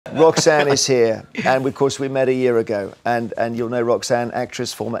Roxanne is here, and of course we met a year ago, and you'll know Roxanne,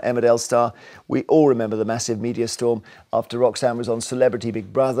 actress, former Emmerdale star. We all remember the massive media storm after Roxanne was on Celebrity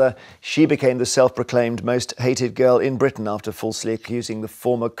Big Brother. She became the self-proclaimed most hated girl in Britain after falsely accusing the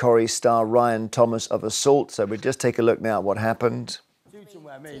former Corrie star Ryan Thomas of assault. So we'll just take a look now at what happened.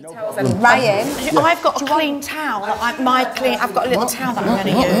 Ryan, I've got a clean towel. I've got a little towel that I'm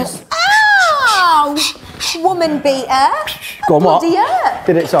going to use. Ow! Woman beater. Go on, what? Dear.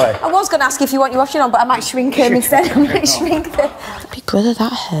 Did it, sorry? I was going to ask if you want your washing on, but I might shrink him instead. I might shrink them. Big Brother,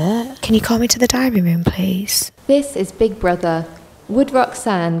 that hurt. Can you call me to the diary room, please? This is Big Brother. Would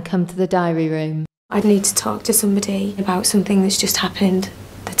Roxanne come to the diary room? I'd need to talk to somebody about something that's just happened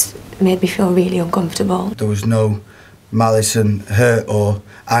that's made me feel really uncomfortable. There was no malice and hurt or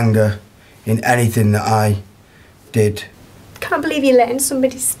anger in anything that I did. Can't believe you're letting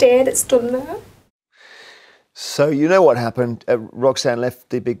somebody stay that's done that. So you know what happened. Roxanne left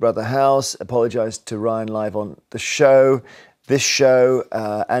the Big Brother house, apologised to Ryan live on the show, this show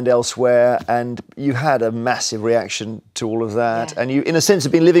and elsewhere, and you had a massive reaction to all of that, and you, in a sense,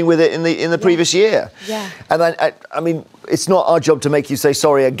 have been living with it in the previous year. Yeah. And I mean, it's not our job to make you say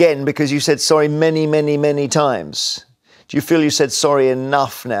sorry again, because you said sorry many, many, many times. Do you feel you said sorry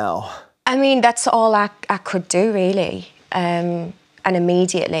enough now? I mean, that's all I could do, really. And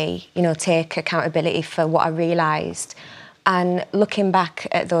immediately, you know, take accountability for what I realised. And looking back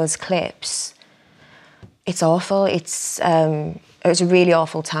at those clips, it's awful. It was a really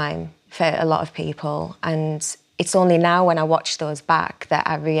awful time for a lot of people. And it's only now when I watch those back that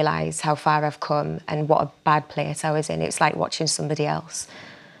I realise how far I've come and what a bad place I was in. It's like watching somebody else.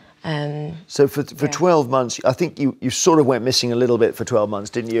 So for 12 months, I think you sort of went missing a little bit for 12 months,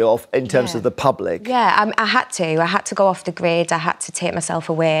 didn't you, in terms of the public? Yeah, I had to go off the grid. I had to take myself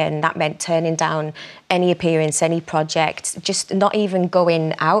away, and that meant turning down any appearance, any project, just not even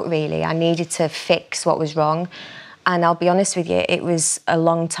going out, really. I needed to fix what was wrong. And I'll be honest with you, it was a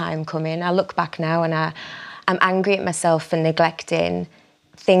long time coming. I look back now and I'm angry at myself for neglecting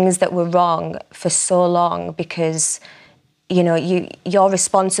things that were wrong for so long, because you know, you're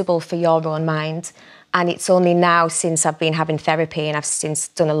responsible for your own mind. And it's only now, since I've been having therapy and I've since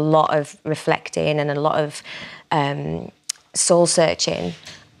done a lot of reflecting and a lot of soul searching,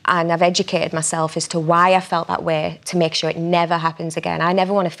 and I've educated myself as to why I felt that way, to make sure it never happens again. I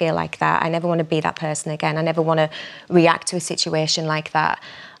never want to feel like that. I never want to be that person again. I never want to react to a situation like that.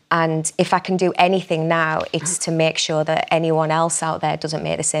 And if I can do anything now, it's to make sure that anyone else out there doesn't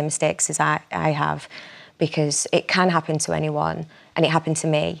make the same mistakes as I have. Because it can happen to anyone, and it happened to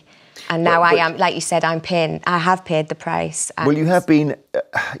me. And now I am, like you said, I have paid the price. Well,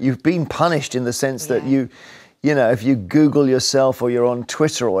 you've been punished in the sense that you know, if you Google yourself or you're on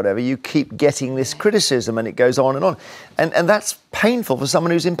Twitter or whatever, you keep getting this criticism, and it goes on and on. And that's painful for someone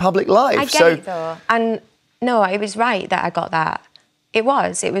who's in public life. I get it, though. And no, it was right that I got that. It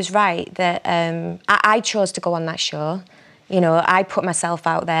was right that I chose to go on that show. You know, I put myself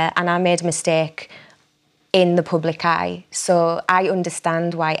out there, and I made a mistake in the public eye. So I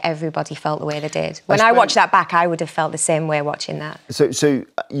understand why everybody felt the way they did. When I watched that back, I would have felt the same way watching that. So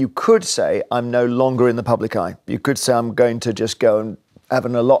you could say, I'm no longer in the public eye. You could say, I'm going to just go and have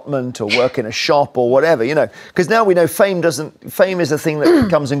an allotment or work in a shop or whatever, you know. Because now we know fame is a thing that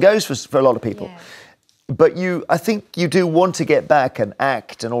comes and goes for a lot of people. Yeah. But I think you do want to get back and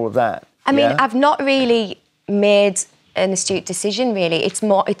act and all of that. I mean, I've not really made an astute decision, really.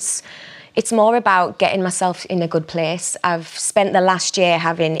 It's more about getting myself in a good place. I've spent the last year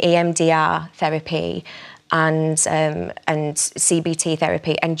having EMDR therapy and CBT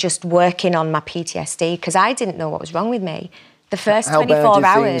therapy, and just working on my PTSD, because I didn't know what was wrong with me. The first 24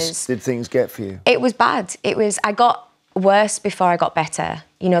 hours... did things get for you? It was bad. I got worse before I got better.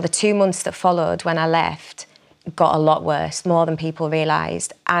 You know, the 2 months that followed when I left got a lot worse, more than people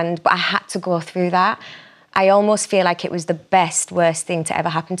realised. But I had to go through that. I almost feel like it was the worst thing to ever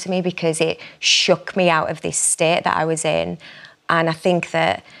happen to me, because it shook me out of this state that I was in. And I think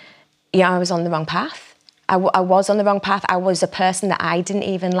that, I was on the wrong path. I was on the wrong path. I was a person that I didn't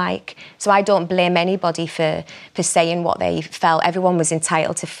even like. So I don't blame anybody for saying what they felt. Everyone was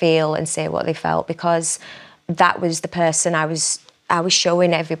entitled to feel and say what they felt, because that was the person I was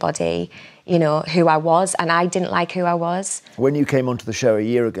showing everybody, you know, who I was, and I didn't like who I was. When you came onto the show a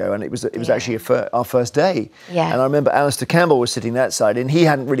year ago, and it was actually our first day, and I remember Alistair Campbell was sitting that side, and he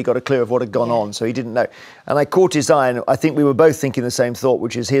hadn't really got a clue of what had gone on, so he didn't know. And I caught his eye, and I think we were both thinking the same thought,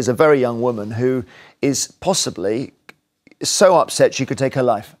 which is, here's a very young woman who is possibly so upset she could take her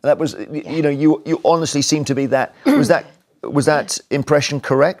life. That was, you know, you honestly seemed to be that. Was that impression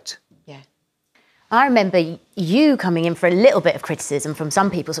correct? I remember you coming in for a little bit of criticism from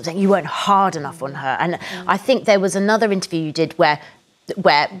some people, sort of saying you weren't hard enough on her. And I think there was another interview you did where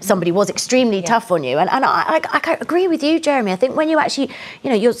somebody was extremely tough on you. And I agree with you, Jeremy. I think when you actually,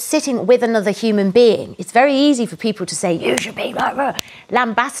 you're sitting with another human being, it's very easy for people to say, you should be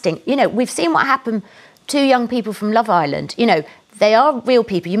lambasting. We've seen what happened to young people from Love Island. They are real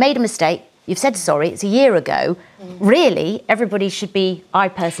people. You made a mistake. You've said sorry. It's a year ago. Really, everybody should be, I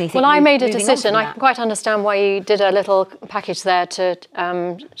personally think... Well, I made a decision. I quite understand why you did a little package there to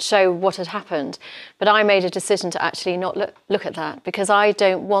show what had happened. But I made a decision to actually not look at that, because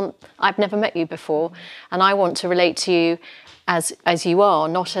I've never met you before, and I want to relate to you as you are,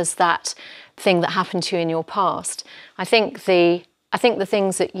 not as that thing that happened to you in your past. I think the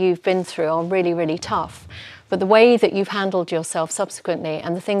things that you've been through are really, really tough. But the way that you've handled yourself subsequently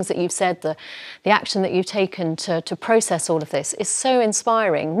and the things that you've said, the action that you've taken to process all of this is so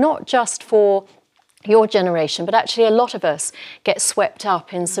inspiring, not just for your generation, but actually a lot of us get swept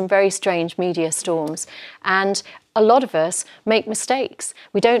up in some very strange media storms. And a lot of us make mistakes.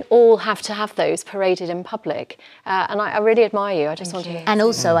 We don't all have to have those paraded in public. And I really admire you. I just want to... And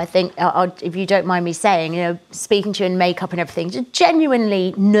also, I think, if you don't mind me saying, speaking to you in makeup and everything, you're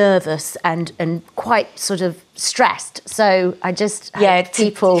genuinely nervous and quite sort of stressed. So I just hope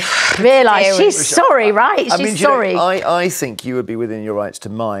people realise she's sorry, right? She's sorry. I think you would be within your rights to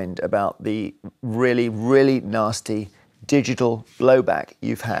mind about the really, really nasty digital blowback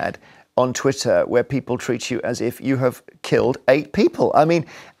you've had on Twitter, where people treat you as if you have killed 8 people. I mean,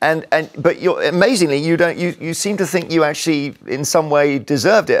 but amazingly, you seem to think you actually in some way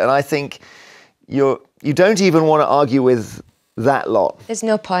deserved it, and I think you don't even want to argue with that lot. There's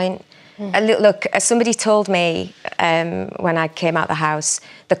no point. Look, as somebody told me when I came out the house,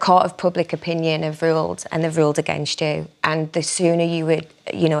 the court of public opinion have ruled, and they've ruled against you. And the sooner you would,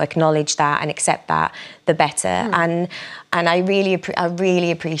 acknowledge that and accept that, the better. And I really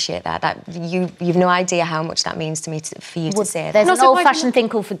appreciate that. That you've no idea how much that means to me for you to say that. There's an old-fashioned thing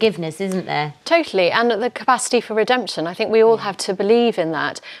called forgiveness, isn't there? Totally, and the capacity for redemption. I think we all have to believe in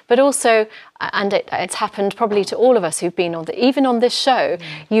that. But also, and it's happened probably to all of us who've been even on this show,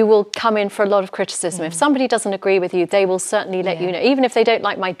 you will come in for a lot of criticism. If somebody doesn't agree with you, they will certainly let you know. Even if they don't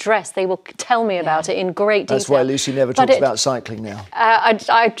like my dress, they will tell me about it in great detail. That's why Lucy never talks about cycling now.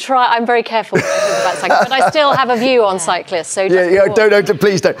 I try. I'm very careful to talk about cycling, but I still have a view on cyclists. So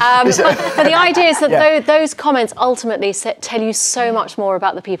please don't. But the idea is that those comments ultimately tell you so much more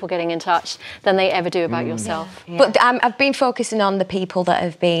about the people getting in touch than they ever do about yourself. But I've been focusing on the people that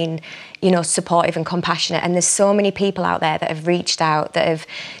have been, supportive and compassionate, and there's so many people out there that have reached out, that have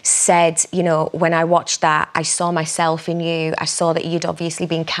said, when I watched that, I saw myself in you. I saw that you'd obviously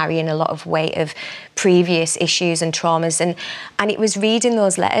been carrying a lot of weight of previous issues and traumas, and it was reading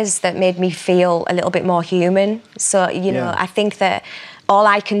those letters that made me feel a little bit more human. So, I think that all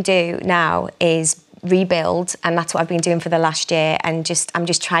I can do now is rebuild, and that's what I've been doing for the last year, and I'm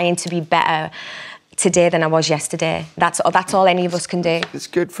just trying to be better today than I was yesterday. That's all any of us can do. It's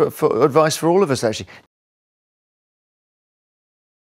good for advice for all of us, actually.